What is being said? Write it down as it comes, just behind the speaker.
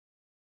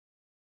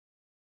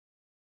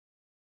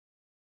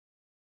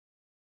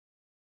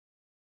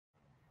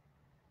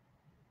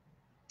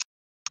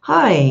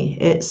Hi,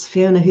 it's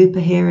Fiona Hooper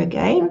here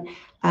again,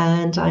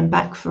 and I'm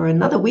back for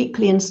another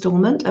weekly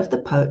instalment of the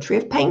Poetry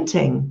of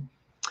Painting.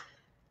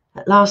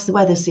 At last, the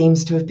weather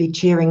seems to have been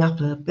cheering up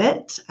a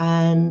bit,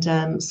 and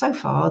so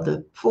far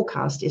the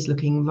forecast is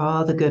looking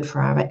rather good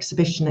for our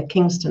exhibition at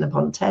Kingston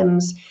upon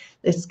Thames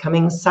this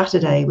coming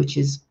Saturday, which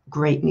is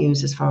great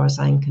news as far as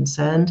I'm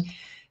concerned.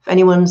 If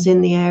anyone's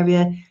in the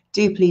area,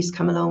 do please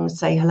come along and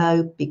say hello.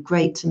 It'd be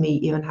great to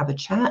meet you and have a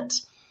chat.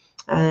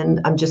 And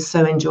I'm just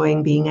so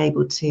enjoying being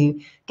able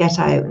to get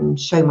out and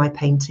show my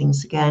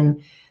paintings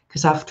again,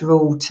 because after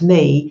all, to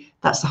me,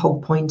 that's the whole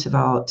point of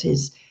art,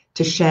 is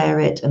to share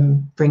it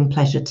and bring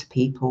pleasure to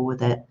people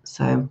with it.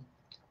 So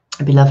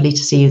it'd be lovely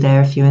to see you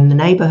there if you're in the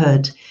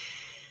neighbourhood.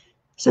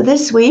 So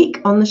this week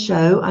on the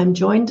show, I'm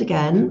joined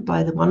again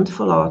by the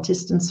wonderful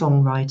artist and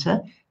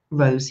songwriter,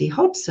 Rosie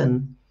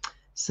Hodson.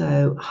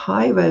 So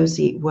hi,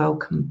 Rosie,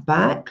 welcome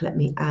back. Let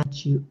me add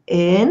you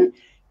in.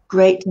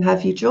 Great to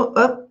have you join.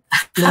 Oh,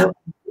 no,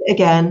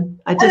 again.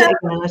 I did it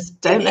again.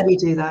 Don't let me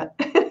do that.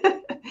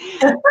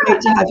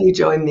 Great to have you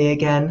join me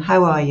again.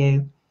 How are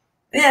you?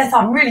 Yes,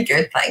 I'm really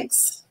good,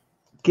 thanks.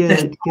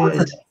 Good.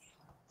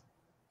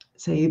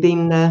 So you've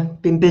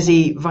been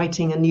busy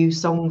writing a new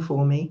song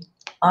for me.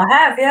 I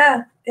have,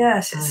 yeah.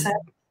 Yes, it's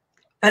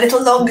a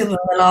little longer than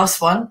the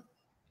last one.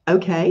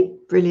 Okay,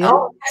 brilliant.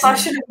 Oh, yes, I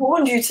should have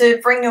warned you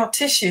to bring your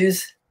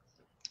tissues.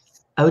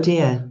 Oh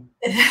dear.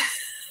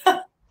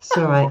 It's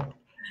all right.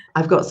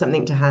 I've got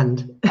something to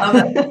hand.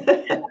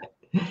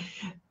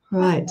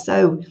 Right,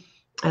 so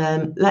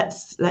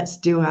let's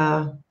do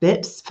our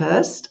bits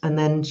first and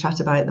then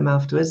chat about them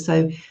afterwards.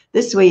 So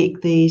this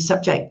week, the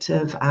subject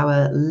of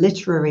our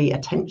literary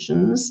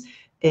attentions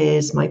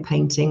is my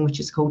painting, which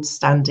is called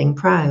Standing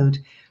Proud,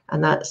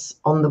 and that's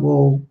on the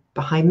wall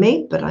behind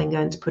me, but I'm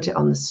going to put it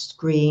on the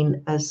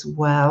screen as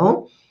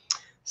well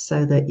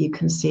so that you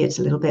can see it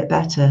a little bit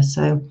better.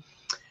 So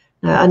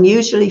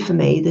unusually for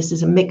me, this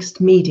is a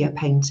mixed media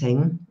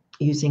painting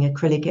using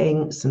acrylic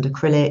inks and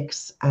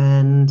acrylics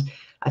and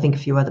I think a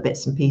few other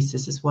bits and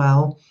pieces as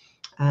well.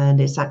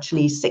 And it's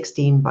actually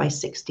 16 by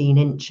 16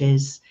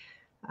 inches.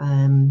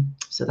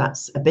 So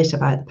that's a bit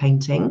about the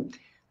painting.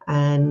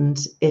 And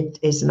it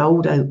is an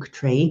old oak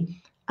tree.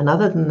 And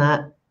other than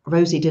that,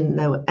 Rosie didn't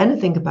know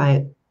anything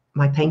about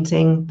my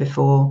painting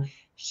before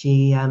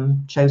she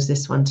chose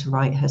this one to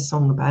write her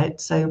song about.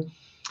 So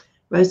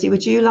Rosie,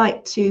 would you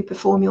like to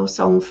perform your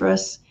song for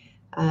us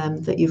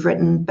that you've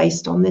written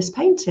based on this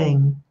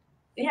painting?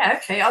 Yeah,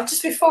 okay.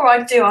 Just before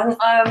I do,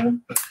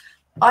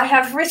 I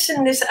have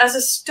written this as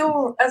a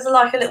story,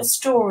 like a little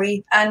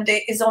story, and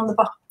it is from the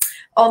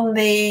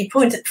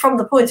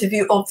point of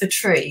view of the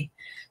tree.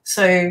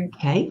 So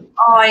okay.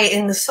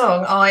 in the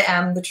song, I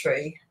am the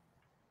tree.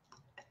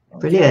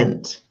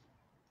 Brilliant.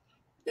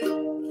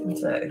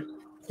 So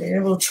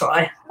here we'll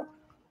try.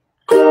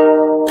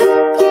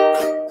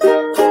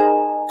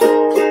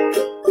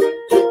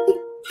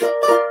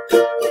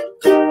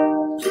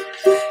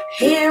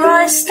 Here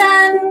I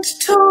stand,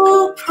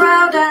 tall,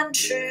 proud and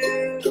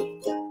true,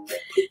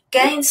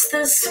 against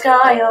the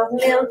sky of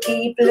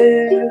milky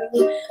blue.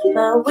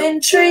 The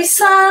wintry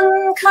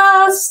sun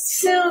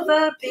casts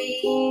silver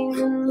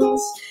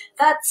beams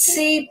that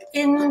seep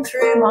in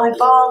through my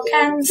bark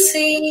and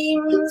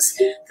seams.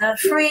 The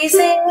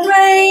freezing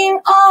rain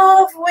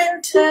of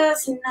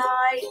winter's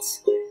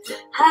night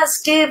has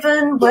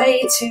given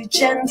way to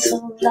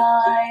gentle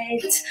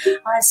light.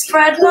 I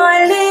spread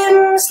my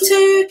limbs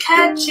to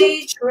catch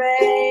each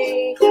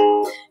ray,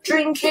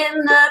 drink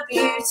in the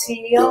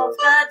beauty of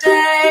the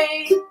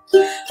day,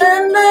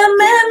 and the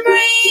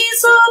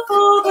memories of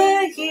all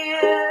the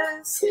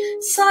years,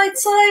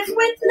 sights I've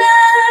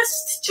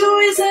witnessed,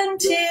 joys and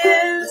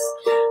tears.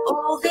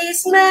 All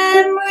these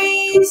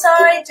memories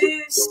I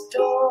do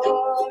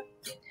store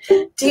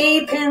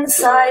deep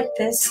inside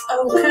this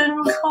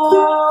oaken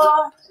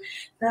core.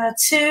 The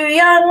two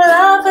young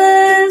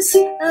lovers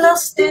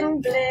lost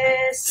in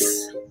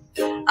bliss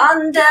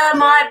under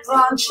my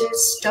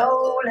branches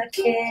stole a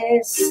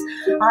kiss.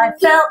 I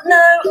felt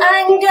no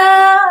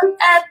anger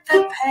at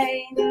the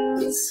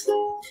pains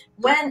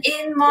when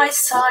in my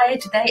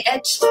side they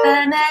etched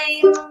their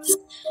names.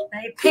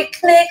 They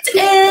picnicked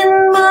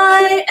in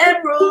my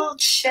emerald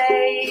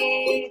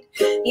shade.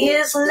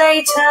 Years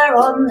later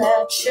on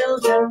their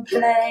children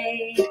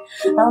played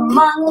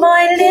among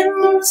my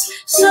limbs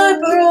so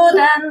broad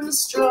and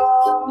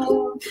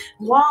strong,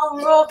 while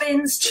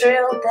robins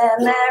trilled their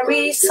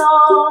merry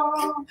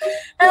song.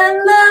 And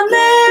the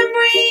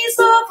memories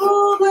of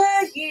all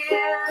the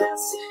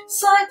years,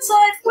 sights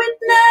I've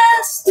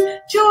witnessed,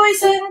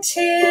 joys and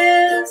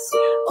tears,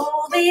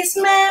 all these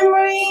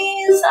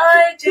memories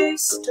I do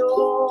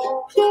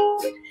store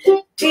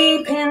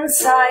deep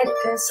inside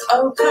this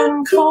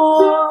oaken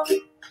core.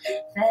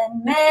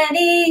 Then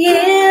many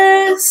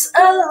years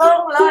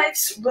along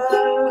life's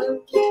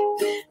road,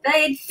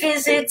 they'd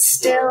visit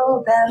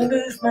still, their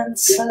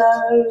movements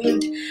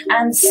slowed,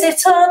 and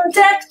sit on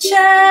deck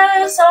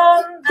chairs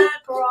on the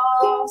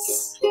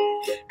grass,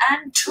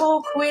 and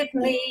talk with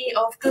me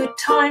of good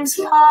times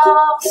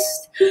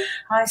past.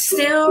 I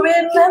still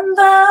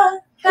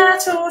remember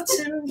that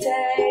autumn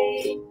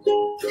day.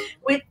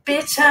 With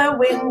bitter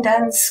wind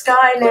and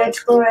sky-lit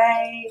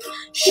grey,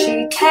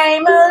 she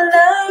came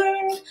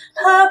alone,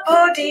 her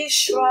body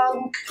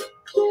shrunk,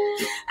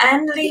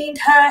 and leaned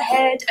her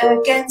head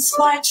against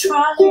my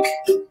trunk.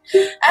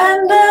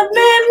 And the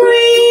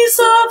memories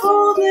of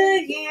all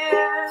the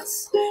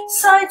years,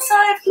 sights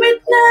I've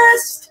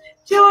witnessed,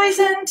 joys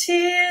and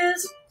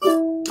tears,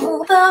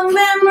 all the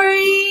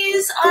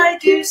memories I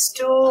do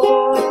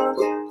store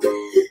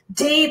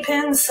deep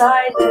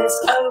inside this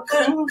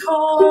oaken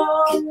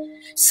core.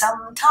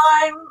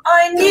 Sometime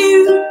I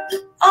knew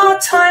our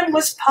time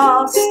was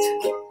past.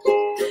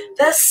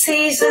 The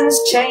seasons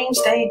change,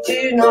 they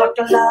do not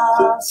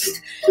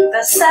last.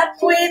 The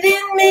sap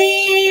within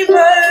me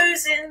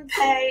rose in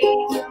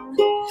pain.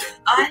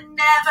 I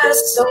never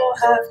saw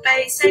her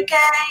face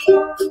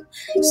again.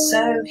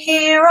 So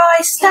here I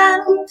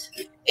stand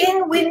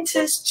in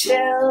winter's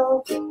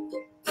chill,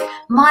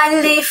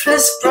 my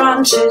leafless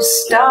branches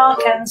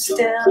stark and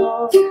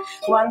still.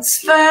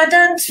 Once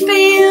verdant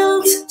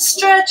fields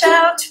stretch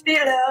out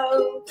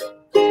below,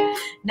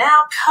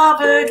 now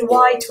covered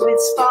white with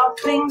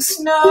sparkling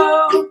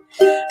snow.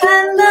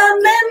 And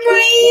the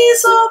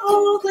memories of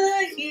all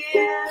the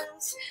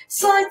years,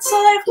 sights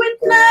I've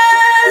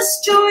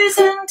witnessed, joys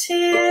and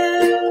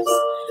tears,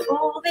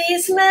 all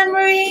these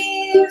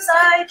memories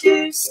I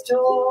do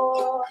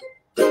store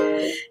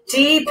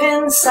deep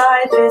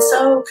inside this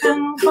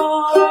oaken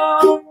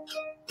core,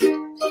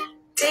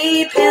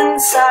 deep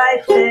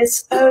inside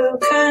this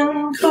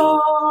oaken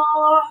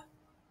core.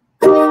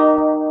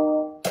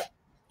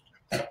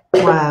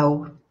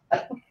 Wow.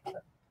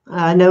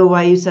 I know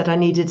why you said I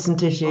needed some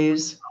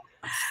tissues.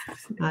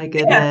 My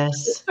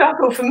goodness. Yeah,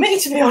 struggle for me,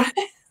 to be honest.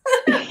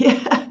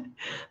 Yeah,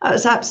 that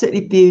was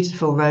absolutely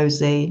beautiful,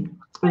 Rosie.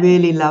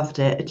 Really loved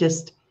it.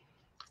 Just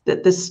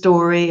the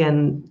story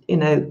and, you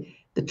know,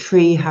 the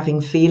tree having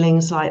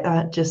feelings like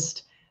that,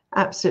 just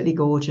absolutely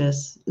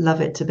gorgeous.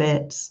 Love it to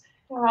bits.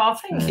 Oh,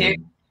 thank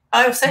you.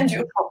 I'll send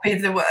you a copy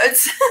of the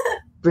words.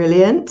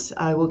 Brilliant.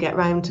 I will get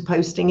round to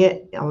posting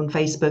it on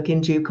Facebook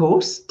in due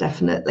course.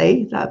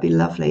 Definitely. That'd be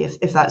lovely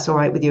if that's all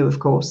right with you, of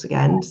course,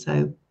 again.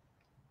 So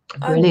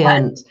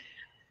brilliant.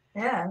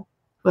 Yeah.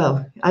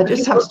 Well, I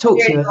just have to talk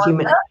to you a few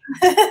minutes.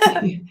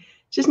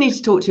 Just need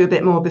to talk to you a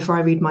bit more before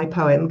I read my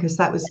poem, because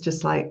that was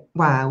just like,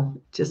 wow.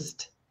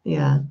 Just,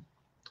 yeah.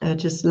 I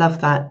just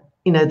love that.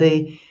 You know,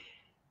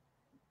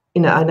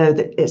 I know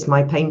that it's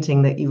my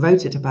painting that you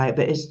wrote it about,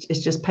 but it's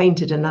just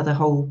painted another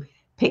whole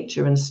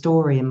picture and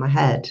story in my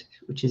head,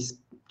 which is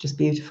just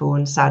beautiful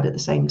and sad at the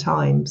same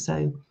time.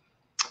 So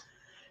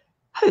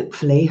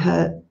hopefully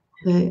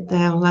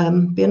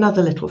there'll be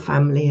another little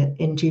family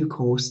in due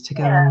course to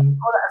go and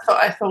well, that's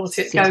what I thought.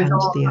 It sit goes under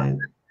on. the oak.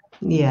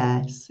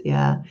 Yes,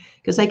 yeah,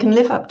 because they can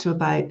live up to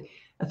about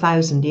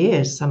 1,000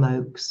 years, some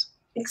oaks.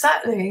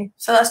 Exactly.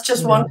 So that's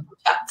just one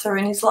chapter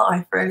in his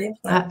life, really, isn't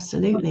it?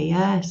 Absolutely,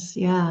 yes,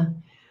 yeah.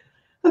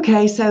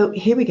 Okay, so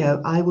here we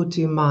go. I will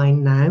do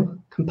mine now,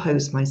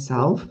 compose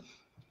myself.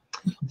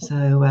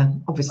 So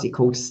obviously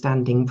called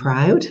Standing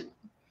Proud.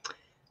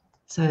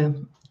 So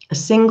a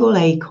single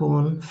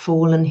acorn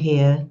fallen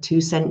here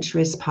 2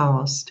 centuries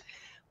past,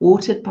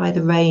 watered by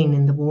the rain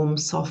in the warm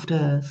soft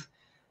earth,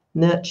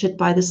 nurtured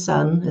by the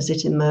sun as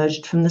it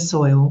emerged from the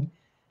soil,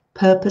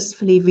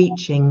 purposefully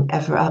reaching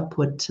ever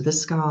upward to the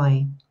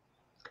sky.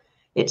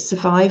 It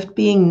survived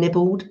being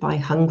nibbled by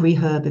hungry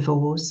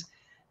herbivores,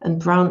 and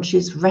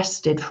branches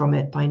wrested from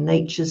it by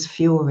nature's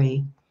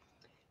fury.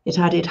 It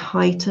added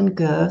height and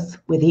girth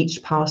with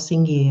each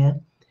passing year,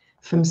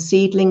 from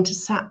seedling to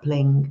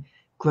sapling,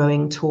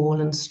 growing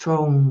tall and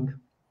strong.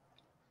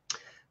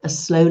 A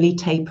slowly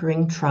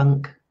tapering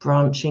trunk,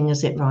 branching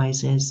as it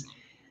rises,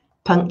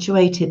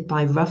 punctuated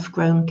by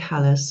rough-grown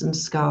callus and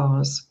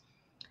scars,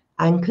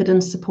 anchored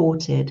and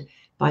supported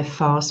by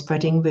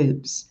far-spreading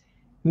roots,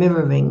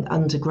 mirroring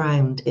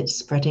underground its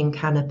spreading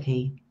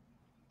canopy.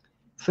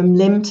 From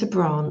limb to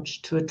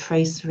branch to a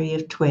tracery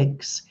of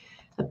twigs,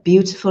 a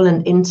beautiful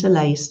and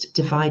interlaced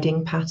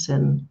dividing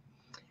pattern.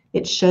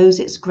 It shows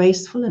its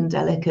graceful and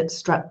delicate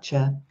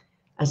structure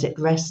as it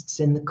rests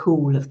in the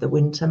cool of the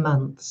winter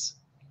months.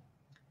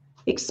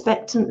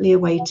 Expectantly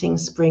awaiting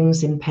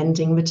spring's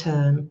impending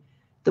return,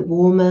 the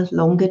warmer,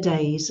 longer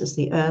days as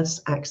the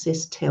Earth's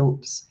axis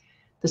tilts,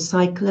 the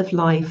cycle of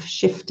life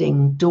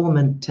shifting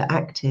dormant to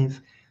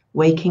active,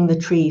 waking the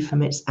tree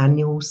from its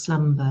annual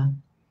slumber.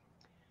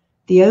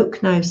 The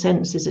oak now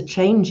senses a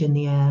change in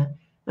the air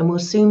and will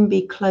soon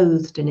be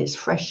clothed in its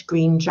fresh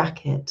green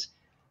jacket,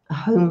 a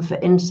home for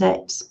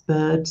insects,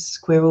 birds,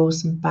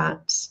 squirrels, and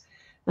bats,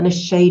 and a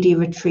shady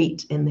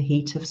retreat in the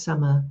heat of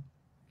summer.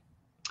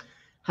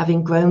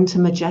 Having grown to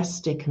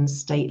majestic and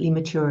stately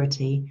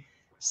maturity,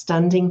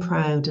 standing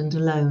proud and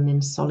alone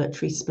in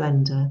solitary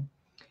splendor,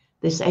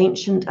 this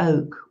ancient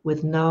oak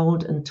with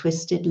gnarled and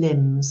twisted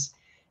limbs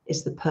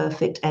is the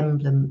perfect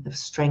emblem of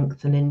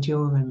strength and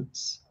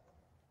endurance.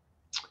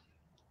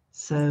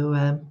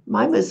 So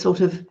mine was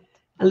sort of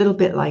a little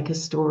bit like a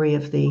story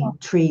of the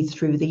tree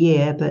through the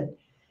year, but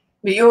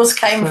But yours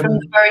came from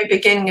the very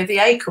beginning of the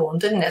acorn,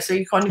 didn't it? So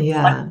you kind of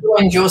yeah, like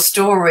joined your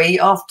story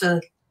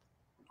after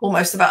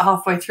almost about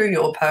halfway through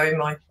your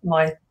poem.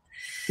 My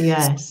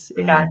yes,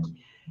 yeah. began.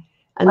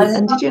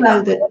 And did you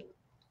know that?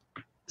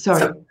 Sorry,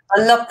 so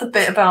I love the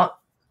bit about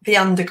the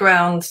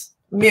underground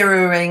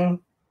mirroring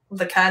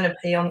the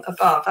canopy on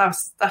above.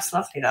 That's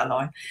lovely, that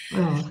line.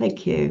 oh,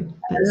 thank you.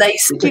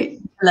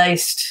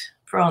 Laced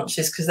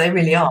branches, because they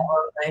really are,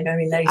 aren't they?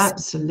 Very laced.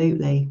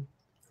 Absolutely.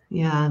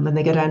 Yeah, and when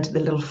they go down to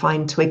the little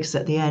fine twigs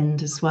at the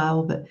end as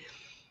well. But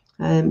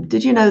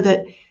did you know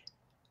that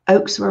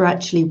oaks were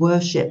actually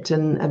worshipped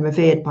and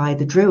revered by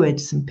the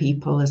Druids and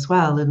people as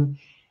well?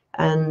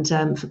 And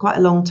for quite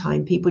a long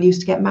time, people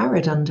used to get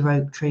married under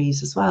oak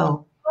trees as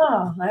well.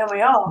 Oh, there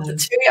we are, the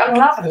two young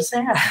lovers.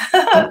 Yeah,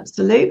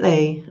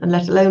 absolutely. And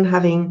let alone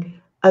having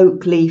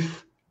oak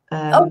leaf,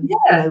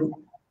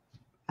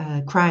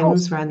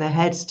 crowns around their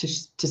heads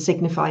to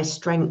signify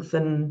strength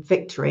and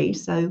victory.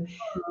 So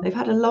they've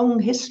had a long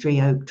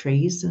history, oak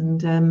trees,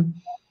 and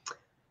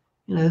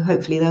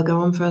hopefully they'll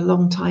go on for a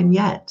long time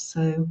yet.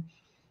 So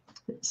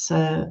it's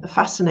a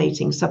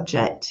fascinating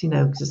subject,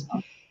 because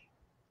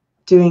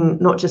doing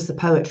not just the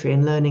poetry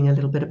and learning a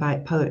little bit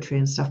about poetry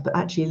and stuff, but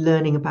actually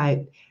learning about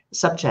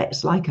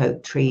subjects like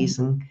oak trees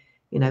and,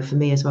 for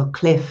me as well,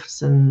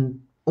 cliffs and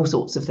all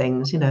sorts of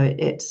things.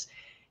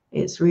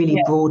 It's really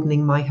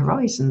broadening my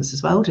horizons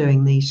as well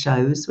doing these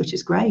shows, which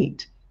is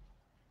great.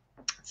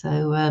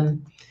 So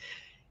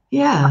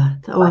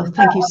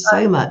thank you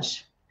so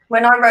much.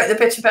 When I wrote the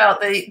bit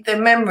about the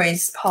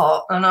memories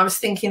part, and I was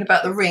thinking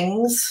about the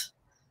rings,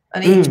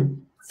 and each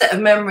set of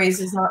memories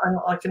is not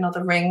like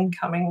another ring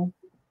coming.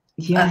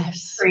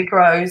 Yes. Tree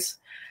grows.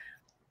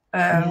 We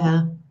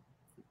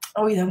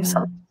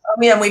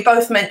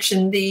both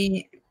mentioned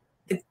the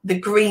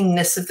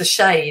greenness of the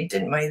shade,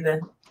 didn't we?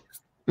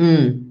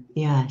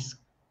 Yes.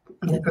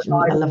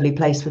 A lovely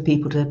place for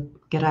people to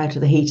get out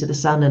of the heat of the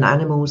sun, and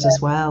animals as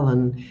well.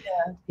 And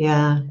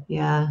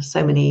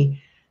so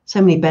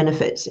many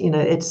benefits.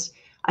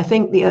 I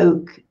think the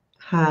oak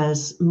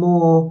has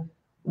more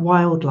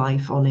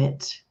wildlife on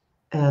it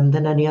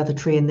than any other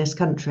tree in this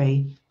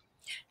country.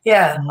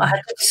 Yeah, I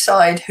had to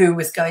decide who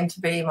was going to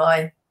be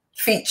my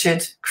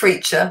featured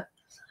creature,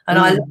 and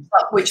I looked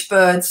up which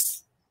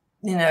birds,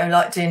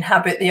 like to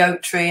inhabit the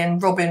oak tree,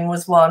 and robin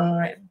was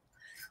one.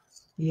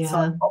 Yeah,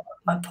 so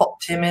I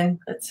popped him in.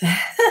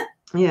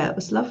 Yeah, it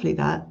was lovely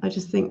that. I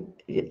just think,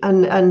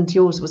 and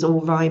yours was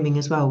all rhyming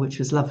as well, which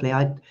was lovely.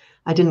 I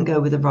didn't go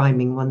with a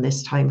rhyming one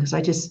this time because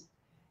it just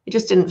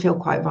didn't feel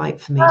quite right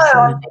for me.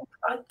 No,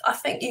 I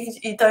think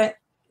you don't.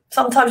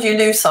 Sometimes you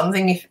lose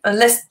something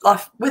unless, like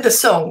with a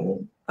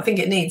song, I think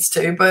it needs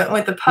to, but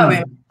with the poem,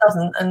 it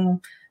doesn't. And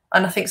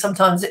I think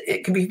sometimes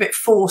it can be a bit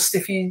forced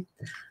if you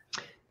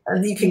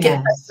can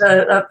get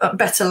a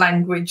better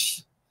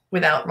language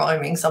without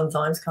rhyming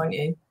sometimes, can't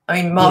you?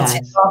 I mean,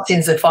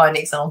 Martin's a fine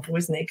example,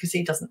 isn't he? Because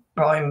he doesn't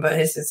rhyme, but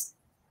his is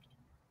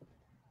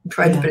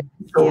incredibly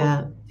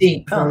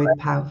deep. Very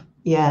powerful.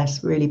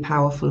 Yes, really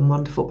powerful and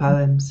wonderful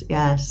poems.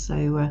 Yes.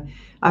 So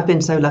I've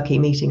been so lucky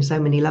meeting so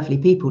many lovely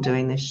people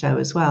doing this show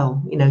as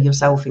well,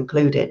 yourself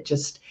included.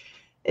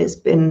 It's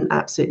been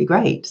absolutely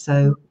great.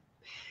 So,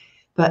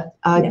 but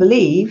I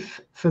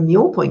believe from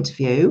your point of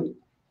view,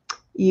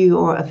 you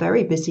are a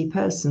very busy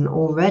person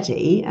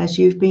already, as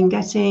you've been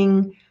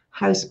getting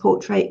house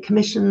portrait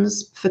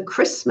commissions for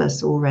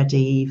Christmas already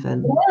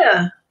even.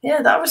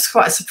 Yeah, that was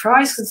quite a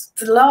surprise because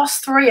the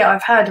last 3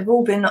 I've had have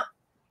all been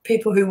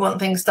people who want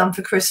things done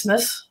for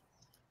Christmas.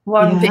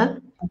 One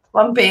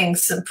being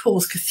St.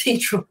 Paul's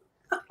Cathedral.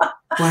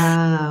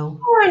 Wow.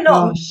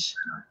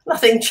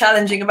 Nothing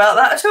challenging about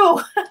that at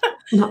all.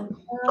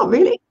 Not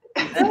really.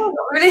 No,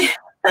 not really.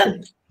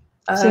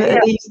 So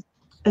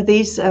are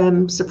these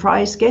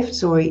surprise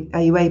gifts, or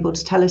are you able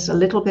to tell us a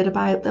little bit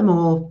about them?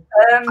 Or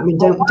I mean,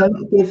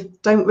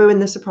 don't ruin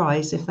the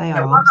surprise if they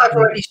are. One I've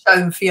already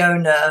shown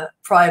Fiona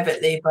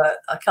privately, but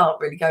I can't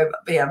really go.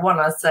 But yeah, one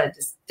I said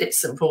it's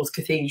St. Paul's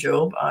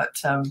Cathedral, but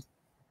I'm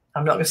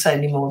not going to say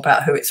any more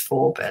about who it's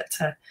for. But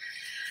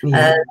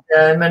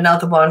and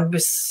another one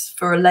was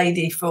for a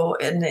lady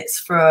and it's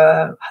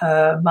for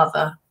her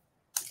mother.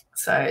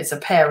 So it's a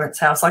parents'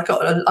 house. I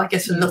got, I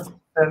guess, a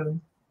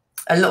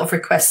lot of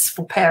requests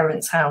for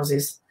parents'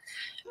 houses,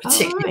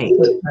 particularly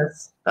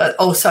Christmas. But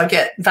also I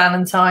get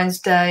Valentine's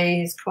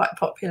Day is quite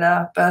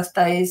popular,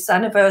 birthdays,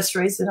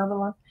 anniversaries, another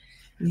one.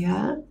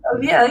 Yeah.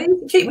 Oh, yeah, you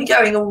can keep me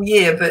going all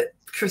year, but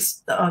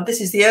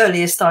this is the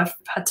earliest I've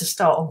had to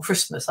start on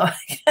Christmas, I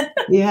think.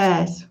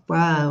 Yes,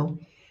 wow.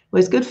 Well,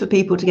 it's good for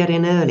people to get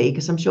in early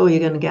because I'm sure you're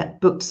going to get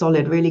booked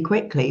solid really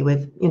quickly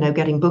with,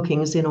 getting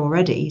bookings in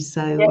already.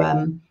 So,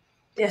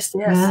 yes.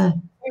 Yeah.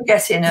 You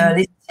get in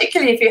early,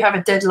 particularly if you have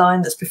a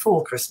deadline that's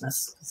before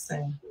Christmas.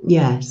 So.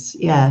 Yes.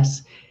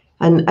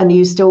 And are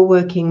you still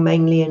working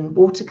mainly in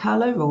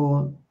watercolour,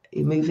 or are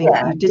you moving?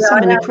 Yeah, you did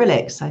some in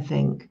acrylics, I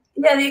think.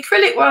 Yeah, the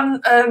acrylic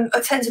one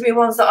tend to be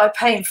ones that I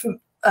paint from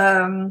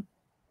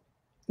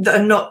that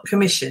are not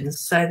commissions.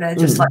 So they're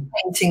just like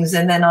paintings,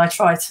 and then I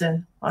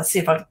see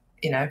if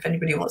if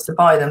anybody wants to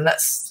buy them.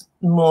 That's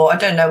more, I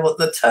don't know what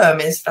the term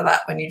is for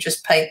that, when you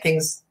just paint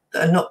things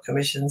that are not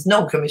commissions,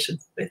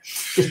 non-commissions.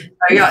 So,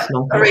 yeah,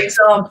 for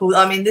example,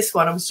 I mean, this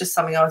one was just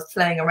something I was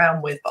playing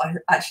around with, but I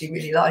actually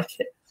really like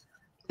it.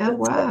 Oh,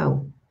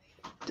 wow.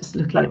 Just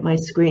looking at my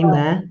screen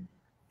there.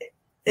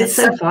 It's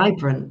so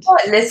vibrant.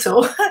 Quite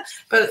little,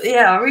 but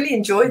yeah, I really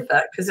enjoyed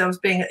that because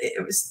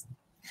it was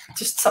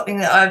just something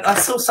that I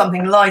saw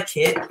something like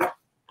it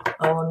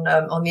on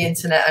the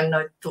internet, and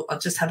I thought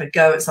I'd just have a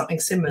go at something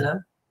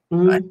similar.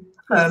 Right?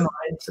 To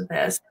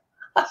theirs.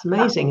 It's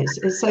amazing.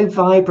 It's so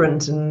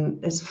vibrant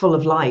and it's full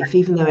of life,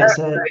 even though it's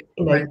a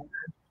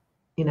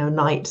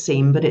night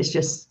scene, but it's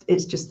just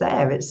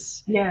there.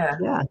 It's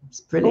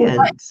it's brilliant.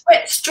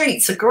 Wet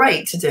streets are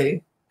great to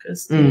do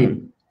because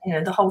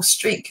the whole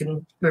street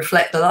can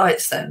reflect the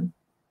lights then.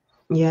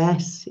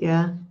 Yes,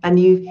 yeah. And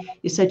you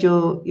said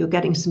you're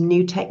getting some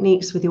new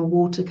techniques with your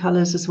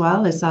watercolors as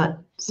well. Is that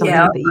something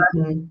that you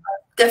can?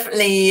 I've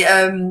definitely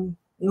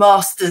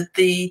mastered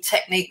the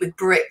technique with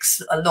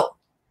bricks a lot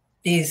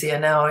easier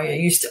now.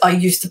 I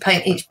used to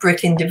paint each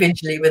brick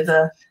individually with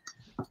a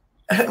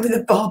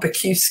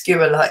barbecue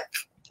skewer, like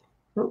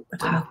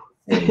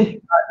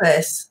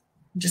this.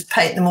 Just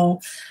paint them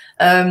all.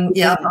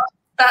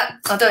 That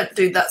I don't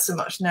do that so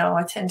much now.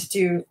 I tend to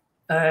do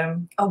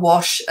a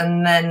wash,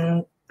 and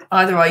then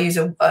either I use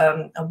a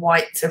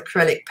white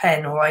acrylic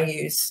pen, or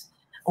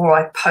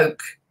I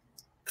poke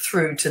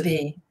through to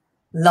the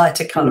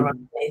lighter colour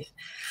underneath.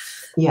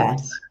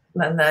 Yes.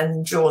 And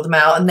then draw them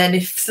out. And then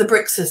if the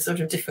bricks are sort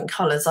of different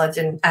colours, I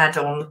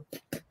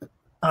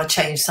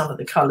change some of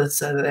the colours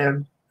so that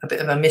they're a bit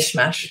of a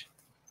mishmash.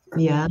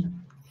 Yeah.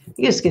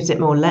 It just gives it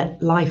more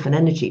life and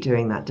energy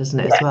doing that, doesn't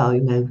it, as well?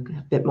 A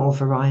bit more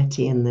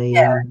variety in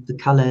the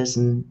colours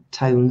and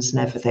tones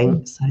and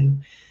everything. So,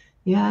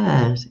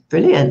 yeah,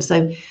 brilliant.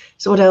 So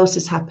what else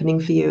is happening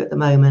for you at the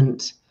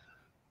moment?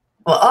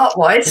 Well,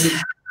 art-wise,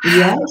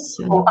 yes.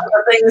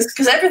 Other things,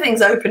 because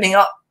everything's opening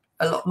up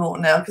a lot more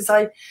now. Because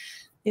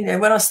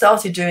when I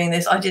started doing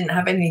this, I didn't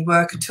have any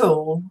work at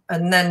all,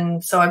 and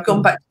then so I've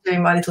gone back to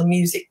doing my little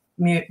music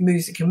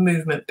and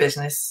movement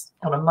business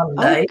on a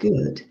Monday.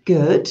 Oh,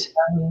 good.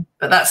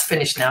 But that's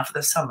finished now for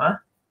the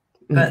summer.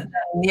 But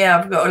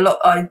I've got a lot.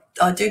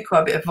 I do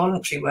quite a bit of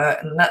voluntary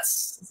work, and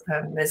that's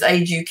there's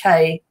Age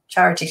UK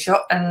charity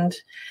shop and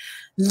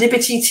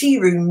Liberty Tea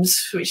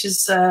Rooms, which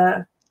is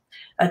a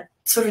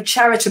sort of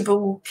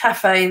charitable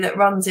cafe that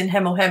runs in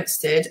Hemel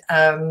Hempstead.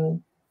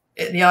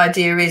 The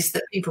idea is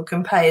that people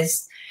can pay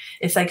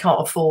if they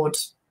can't afford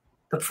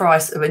the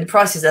price. I mean, the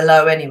prices are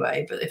low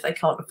anyway, but if they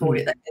can't afford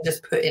it, they can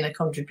just put in a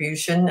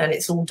contribution, and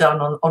it's all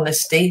done on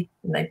honesty.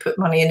 And they put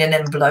money in an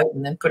envelope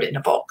and then put it in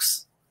a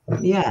box.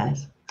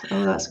 Yes.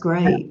 Oh, that's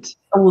great.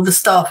 All the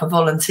staff are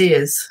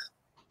volunteers.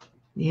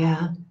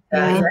 Yeah.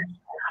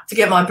 To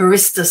get my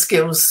barista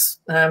skills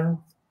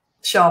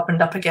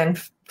sharpened up again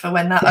for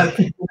when that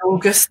opens in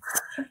August.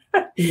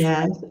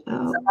 Yes. So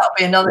that'll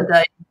be another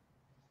day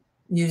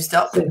used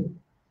up.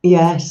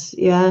 Yes,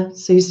 yeah.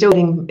 So you're still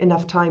getting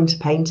enough time to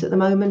paint at the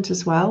moment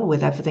as well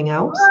with everything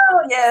else?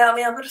 Well, yeah, I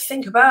mean, I've got to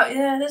think about,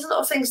 there's a lot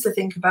of things to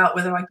think about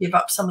whether I give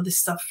up some of this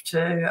stuff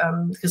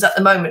to, because at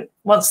the moment,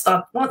 once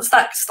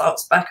that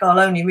starts back, I'll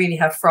only really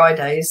have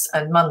Fridays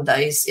and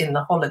Mondays in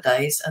the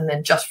holidays, and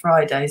then just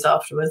Fridays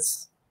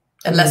afterwards,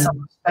 unless I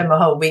spend my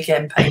whole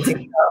weekend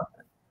painting.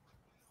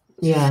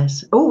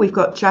 Yes. Oh, we've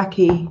got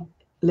Jackie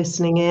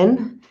listening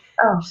in.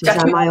 Oh, she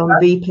says, am I on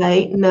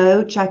replay?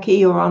 No, Jackie,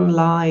 you're on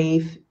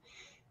live.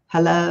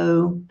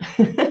 Hello.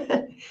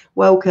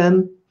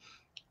 Welcome.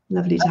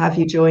 Lovely to have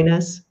you join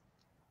us.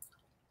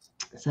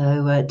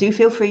 So do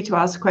feel free to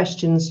ask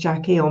questions,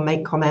 Jackie, or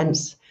make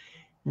comments.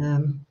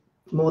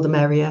 More the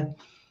merrier.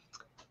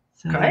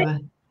 So,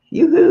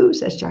 yoo-hoo,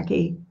 says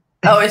Jackie.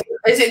 Oh, is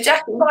it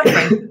Jackie, my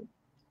friend?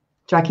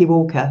 Jackie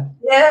Walker.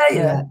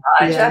 Yeah.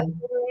 Hi, Jackie.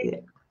 Yeah.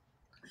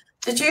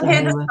 Did you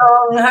hear the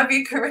song? Have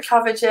you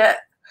recovered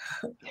yet?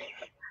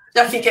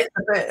 Jackie gets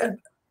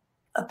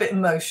a bit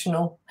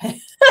emotional.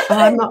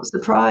 I'm not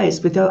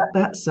surprised with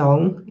that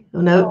song.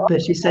 Oh, no,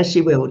 but she says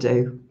she will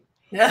do.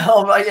 Yeah,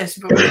 yes.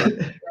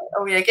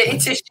 Oh, yeah, get your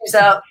tissues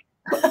out.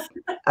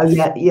 Oh,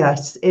 yeah,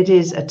 yes, it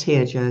is a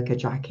tearjerker,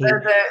 Jackie.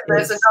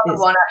 There's another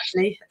one,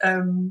 actually.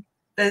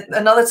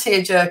 Another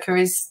tearjerker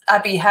is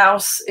Abbey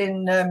House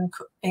in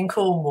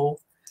Cornwall.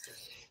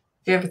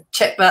 Do you ever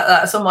check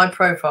that? It's on my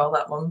profile,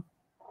 that one.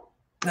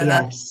 And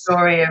that's the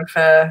story of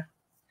a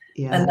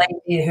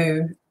lady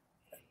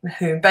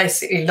who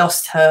basically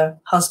lost her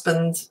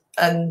husband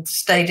and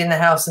stayed in the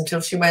house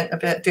until she went a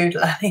bit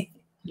doodle-alley.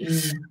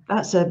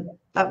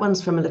 That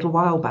one's from a little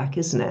while back,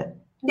 isn't it?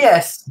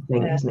 Yes. I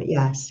think, isn't it?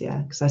 Yes, yeah,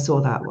 because I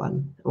saw that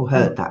one or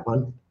heard that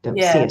one. Don't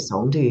see a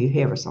song, do you?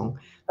 Hear a song.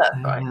 That's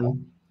right.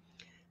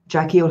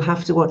 Jackie, you'll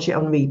have to watch it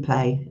on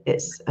replay.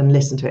 And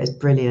listen to it. It's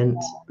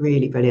brilliant,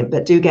 really brilliant.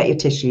 But do get your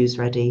tissues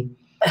ready.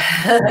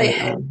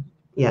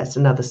 It's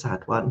another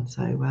sad one.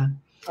 So,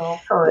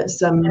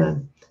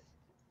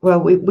 well,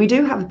 we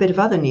do have a bit of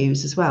other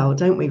news as well,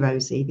 don't we,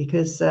 Rosie?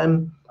 Because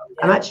I'm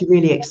actually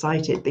really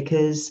excited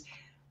because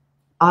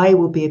I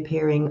will be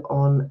appearing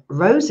on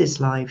Rose's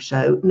live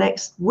show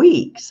next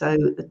week. So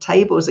the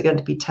tables are going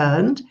to be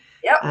turned.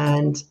 Yep.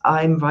 And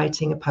I'm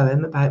writing a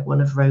poem about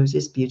one of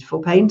Rose's beautiful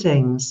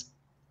paintings.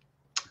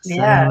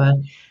 So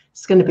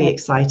it's going to be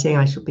exciting.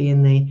 I shall be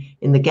in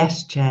the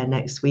guest chair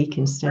next week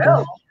instead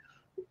of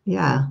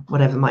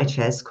whatever my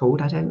chair's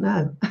called. I don't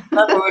know.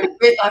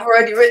 I've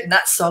already written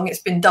that song.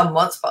 It's been done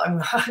once, but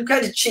I'm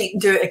going to cheat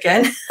and do it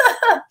again.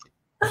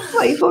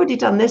 Well, you've already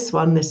done this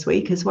one this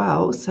week as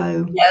well,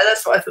 so yeah,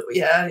 that's what I thought.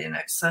 Yeah, you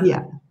know, so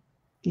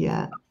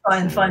yeah.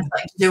 Find something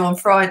to do on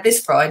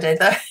this Friday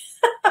though.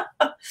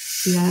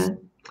 Yeah.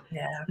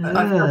 But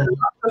I've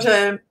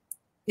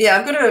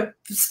got a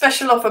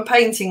special offer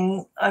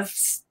painting.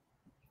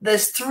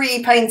 There's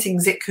 3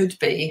 paintings it could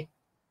be,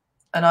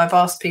 and I've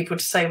asked people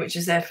to say which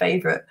is their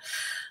favourite,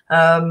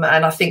 and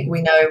I think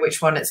we know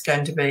which one it's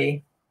going to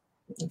be.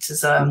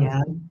 It's the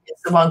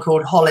one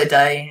called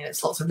Holiday.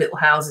 It's lots of little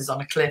houses on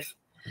a cliff.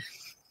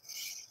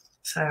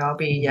 So I'll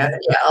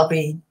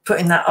be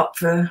putting that up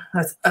for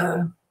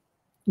a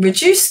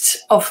reduced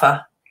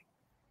offer.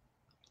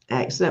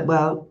 Excellent.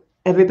 Well,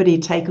 everybody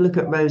take a look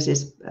at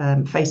Rose's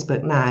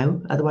Facebook now,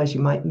 otherwise you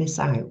might miss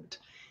out.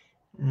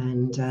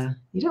 And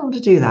you don't want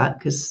to do that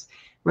because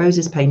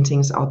Rose's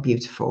paintings are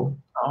beautiful.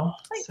 Oh,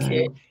 thank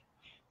you.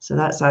 So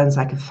that sounds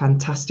like a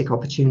fantastic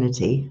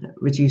opportunity,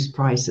 reduced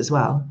price as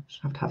well.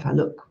 I'll have to have a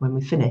look when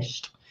we're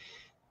finished.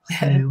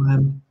 So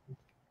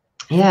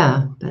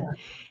but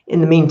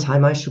in the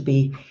meantime, I shall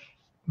be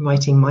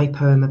writing my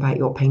poem about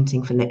your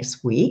painting for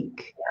next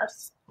week.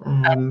 Yes.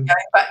 Going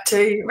back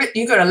to,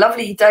 you've got a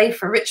lovely day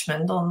for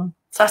Richmond on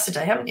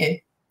Saturday, haven't you?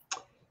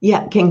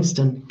 Yeah,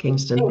 Kingston,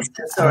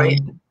 sorry.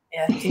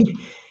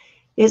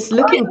 It's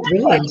looking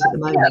brilliant at the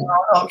moment.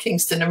 Not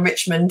Kingston and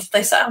Richmond,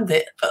 they sound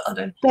it, but I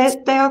don't.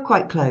 They are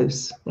quite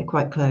close. They're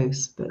quite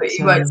close. But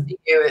you won't see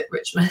you at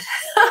Richmond.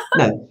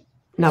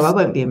 No, I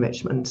won't be in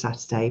Richmond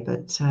Saturday,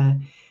 but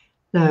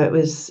no, it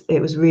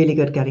was really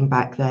good getting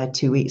back there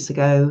 2 weeks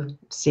ago,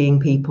 seeing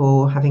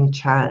people, having a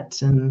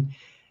chat, and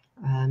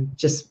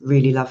just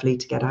really lovely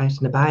to get out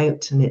and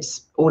about. And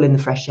it's all in the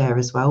fresh air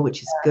as well,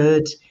 which is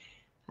good.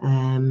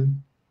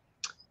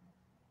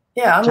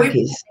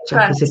 Jackie's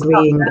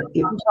agreeing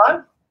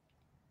that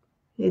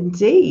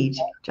indeed,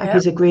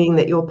 Jackie's agreeing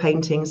that your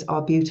paintings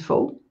are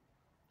beautiful.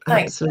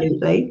 Thanks.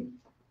 Absolutely.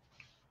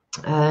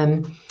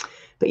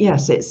 But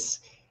yes,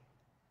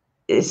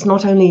 it's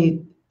not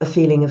only a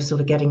feeling of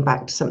sort of getting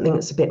back to something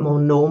that's a bit more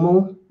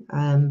normal,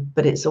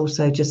 but it's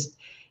also just,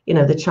 you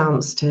know, the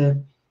chance to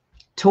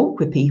talk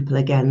with people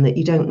again that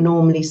you don't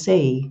normally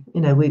see. You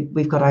know,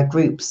 we've got our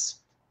groups,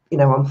 you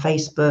know, on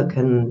Facebook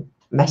and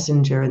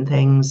Messenger and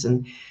things,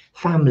 and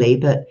family,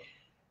 but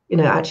you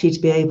know, actually to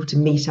be able to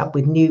meet up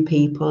with new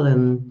people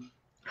and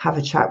have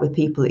a chat with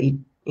people that you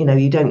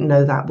don't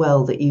know that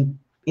well, that you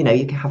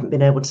haven't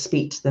been able to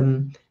speak to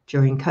them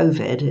during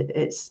COVID.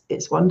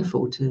 It's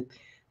wonderful to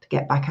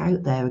get back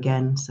out there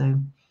again. So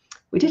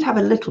we did have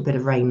a little bit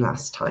of rain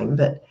last time,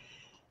 but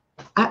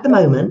at the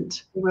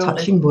moment,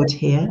 touching wood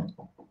here,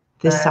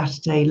 this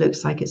Saturday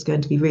looks like it's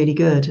going to be really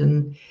good.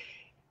 And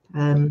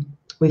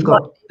we've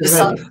got the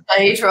sun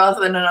stage rather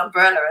than an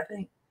umbrella, I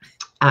think.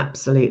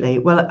 Absolutely.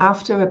 Well,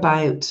 after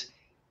about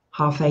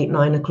 8:30,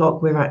 9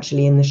 o'clock, we're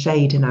actually in the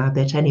shade in our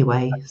bit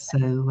anyway.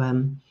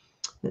 So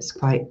it's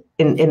quite,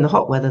 in the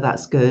hot weather,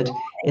 that's good.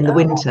 In the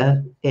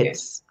winter,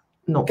 it's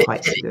not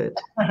quite so good.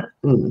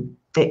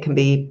 It can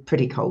be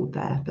pretty cold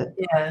there, but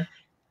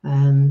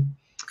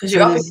because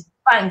you're up in the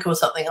bank or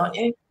something, aren't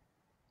you?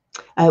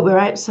 We're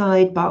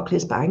outside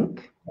Barclays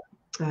Bank,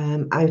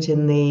 out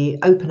in the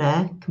open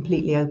air,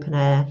 completely open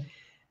air.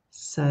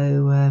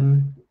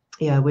 So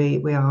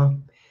we are.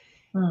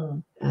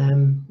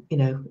 You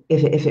know,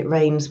 if it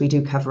rains, we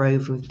do cover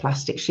over with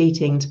plastic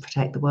sheeting to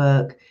protect the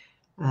work,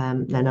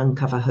 then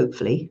uncover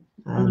hopefully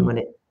when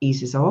it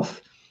eases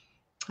off.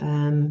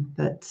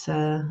 But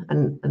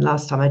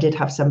last time I did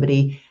have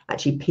somebody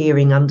actually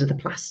peering under the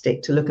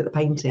plastic to look at the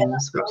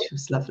paintings, which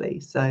was lovely.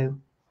 So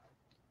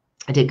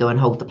I did go and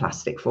hold the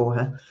plastic for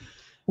her.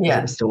 Yeah,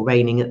 it was still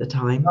raining at the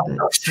time.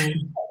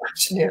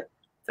 Actually,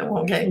 don't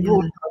want to get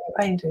involved in the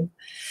painting.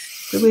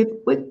 So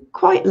we're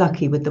quite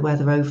lucky with the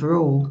weather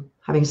overall.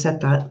 Having said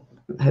that,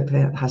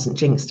 hopefully it hasn't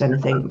jinxed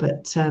anything.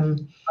 But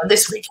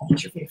this weekend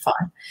should be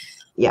fine.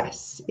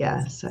 Yes,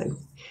 yeah. So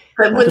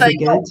but would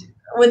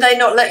they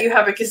not let you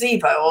have a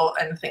gazebo or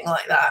anything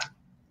like that?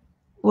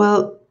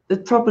 Well, the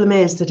problem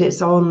is that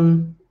it's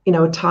on, you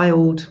know, a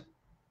tiled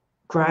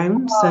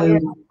ground,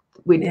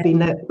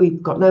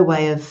 we've got no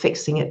way of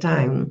fixing it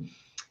down.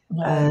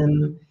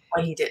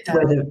 Weighed it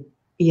down.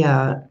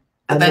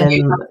 And then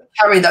you have to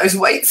carry those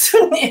weights,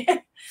 wouldn't you?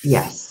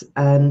 Yes,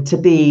 and to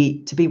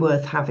be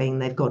worth having,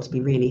 they've got to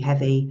be really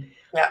heavy.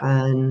 Yeah.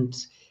 And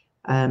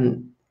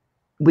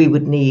we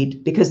would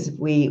need, because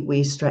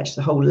we stretch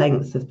the whole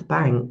length of the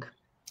bank.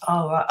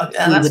 Oh, right.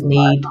 We would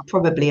need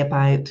probably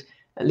about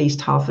at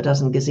least half a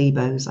dozen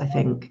gazebos, I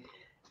think.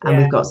 And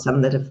we've got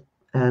some that have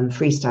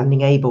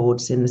freestanding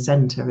A-boards in the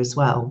centre as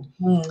well.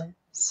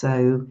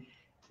 So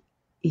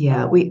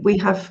Yeah, we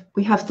have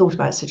thought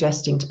about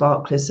suggesting to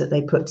Barclays that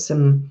they put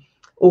some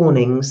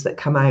awnings that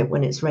come out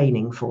when it's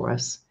raining for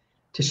us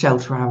to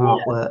shelter our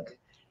artwork.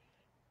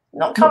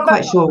 Not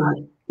quite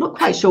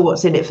sure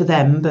what's in it for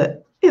them,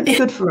 but it'd be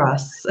good for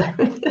us.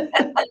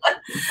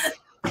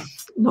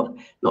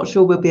 Not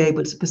sure we'll be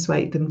able to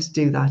persuade them to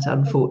do that,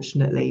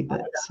 unfortunately.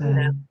 But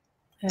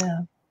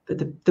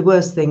but the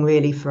worst thing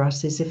really for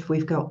us is if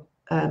we've got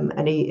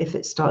if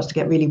it starts to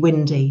get really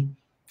windy.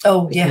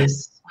 Oh,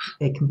 because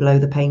it can blow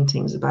the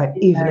paintings about.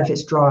 Even if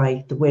it's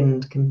dry, the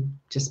wind can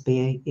just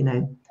be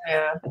a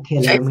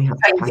killer, and we have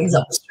to paintings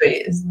up the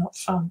street is not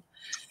fun.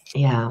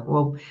 Yeah,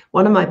 well,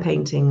 one of my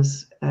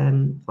paintings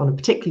on a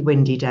particularly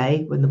windy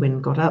day, when the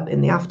wind got up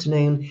in the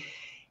afternoon,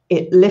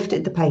 it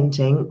lifted the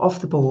painting off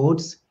the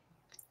boards,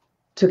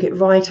 took it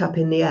right up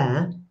in the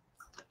air,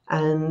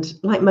 and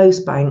like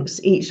most banks,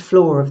 each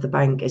floor of the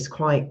bank is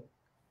quite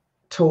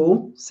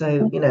tall,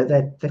 so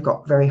they've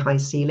got very high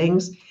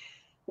ceilings.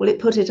 Well, it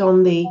put it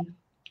on the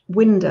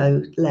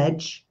window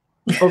ledge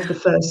of the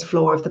first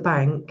floor of the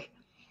bank,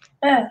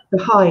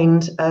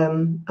 behind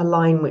a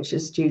line which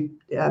is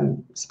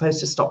supposed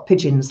to stop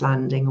pigeons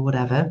landing or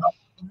whatever.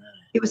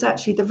 It was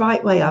actually the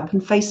right way up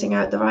and facing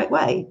out the right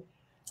way.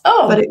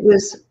 Oh, but it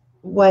was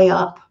way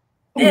up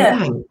on the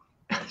bank.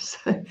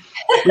 So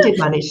we did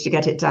manage to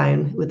get it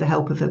down with the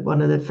help of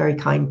one of the very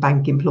kind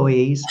bank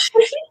employees.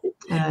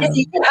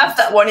 You can have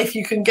that one if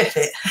you can get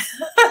it.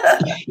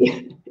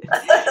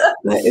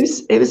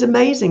 It was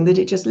amazing that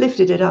it just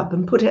lifted it up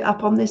and put it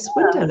up on this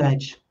window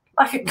ledge.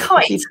 Like a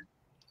kite.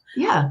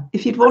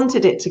 If you'd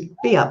wanted it to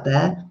be up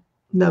there,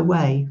 no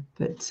way.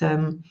 But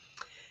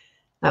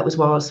that was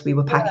whilst we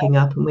were packing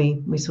up, and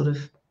we sort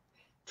of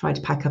tried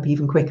to pack up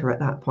even quicker at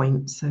that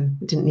point. So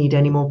we didn't need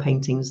any more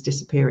paintings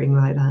disappearing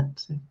like that.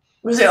 So.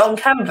 Was it on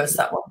canvas,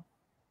 that one?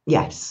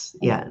 Yes,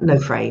 yeah, no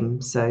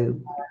frame.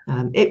 So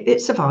it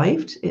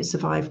survived. It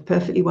survived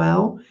perfectly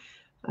well.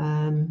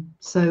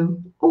 So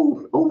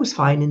all was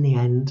fine in the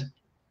end.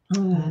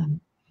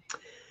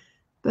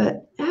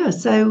 But yeah,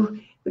 so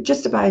we're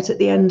just about at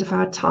the end of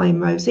our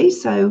time, Rosie.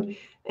 So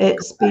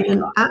it's been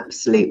an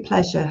absolute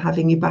pleasure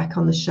having you back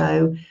on the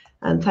show.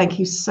 And thank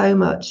you so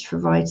much for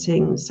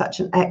writing such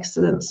an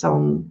excellent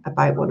song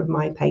about one of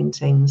my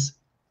paintings.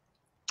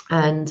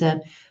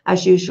 And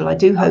as usual, I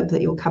do hope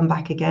that you'll come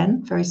back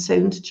again very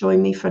soon to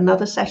join me for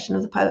another session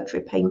of the Poetry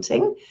of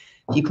Painting.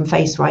 If you can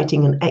face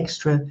writing an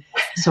extra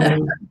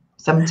song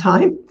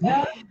sometime,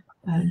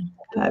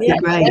 that'd be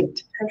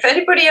great. If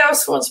anybody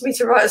else wants me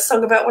to write a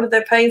song about one of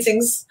their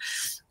paintings,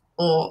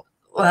 or,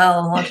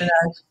 well, I don't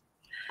know.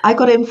 I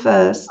got in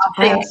first.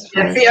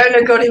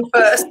 Fiona got in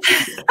first.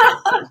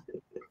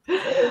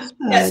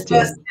 Yes,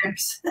 first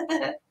tips.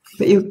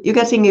 But you're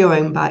getting your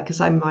own back,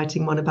 because I'm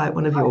writing one about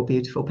one of your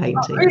beautiful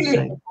paintings. I'm really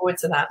looking forward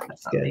to that.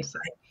 That's good.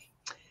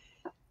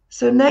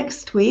 So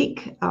next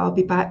week, I'll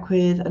be back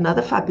with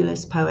another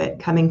fabulous poet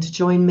coming to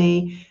join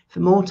me for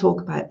more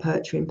talk about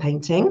poetry and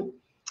painting.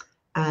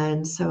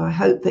 And so I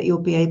hope that you'll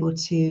be able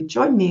to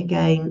join me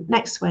again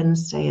next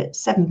Wednesday at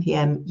 7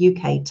 p.m.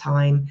 UK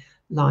time,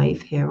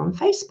 live here on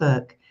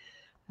Facebook.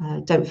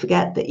 Don't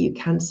forget that you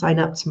can sign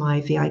up to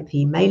my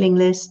VIP mailing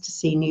list to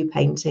see new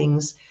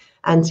paintings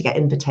and to get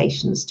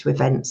invitations to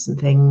events and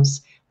things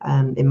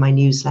in my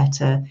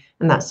newsletter.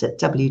 And that's at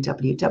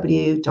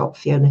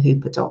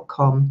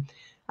www.FionaHooper.com.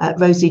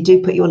 Rosie, do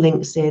put your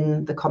links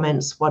in the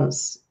comments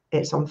once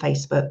it's on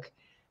Facebook.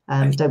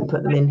 Don't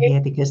put them in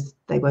here because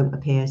they won't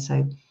appear.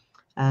 So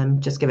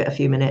just give it a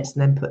few minutes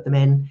and then put them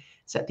in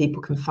so that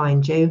people can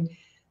find you.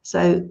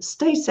 So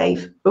stay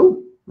safe.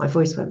 Oh, my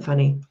voice went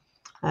funny.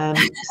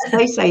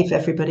 Stay safe,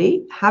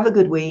 everybody. Have a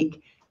good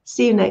week.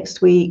 See you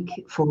next week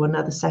for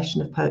another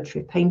session of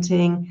Poetry of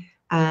Painting.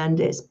 And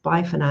it's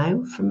bye for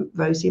now from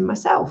Rosie and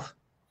myself.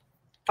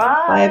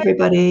 Bye. Bye,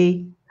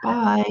 everybody.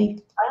 Bye. Bye.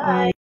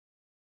 Bye.